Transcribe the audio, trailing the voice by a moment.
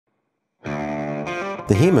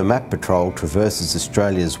The HEMA Map Patrol traverses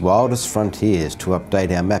Australia's wildest frontiers to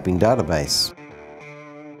update our mapping database.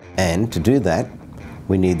 And to do that,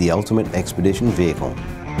 we need the ultimate expedition vehicle.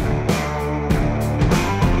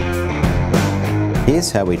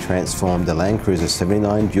 Here's how we transformed the LandCruiser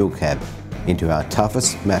 79 dual cab into our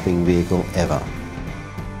toughest mapping vehicle ever.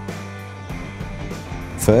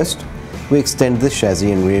 First, we extended the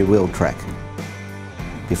chassis and rear wheel track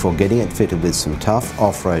before getting it fitted with some tough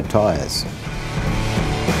off-road tyres.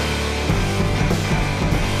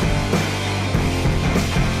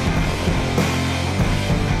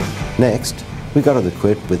 Next, we got it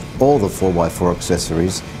equipped with all the 4x4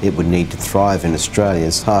 accessories it would need to thrive in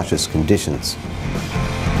Australia's harshest conditions.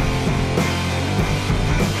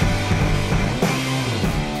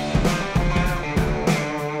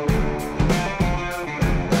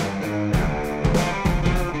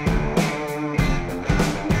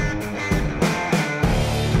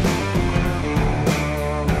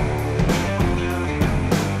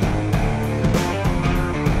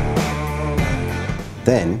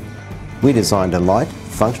 Then, we designed a light,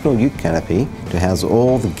 functional ute canopy to house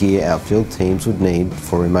all the gear our field teams would need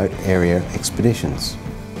for remote area expeditions.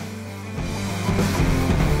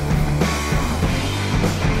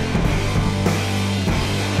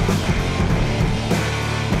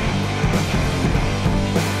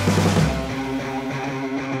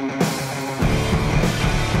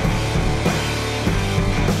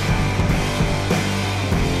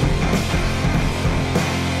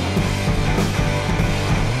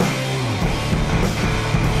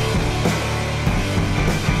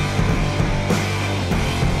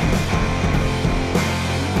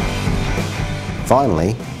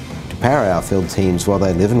 Finally, to power our field teams while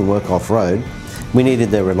they live and work off-road, we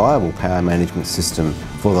needed a reliable power management system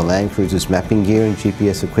for the LandCruiser's mapping gear and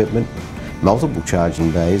GPS equipment, multiple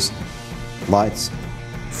charging bays, lights,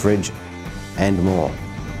 fridge, and more.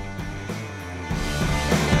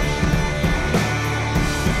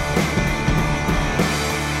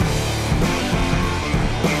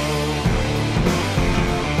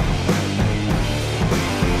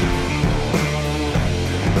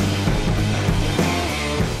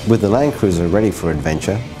 With the LandCruiser ready for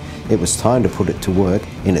adventure, it was time to put it to work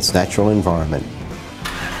in its natural environment,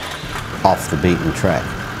 off the beaten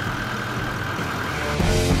track.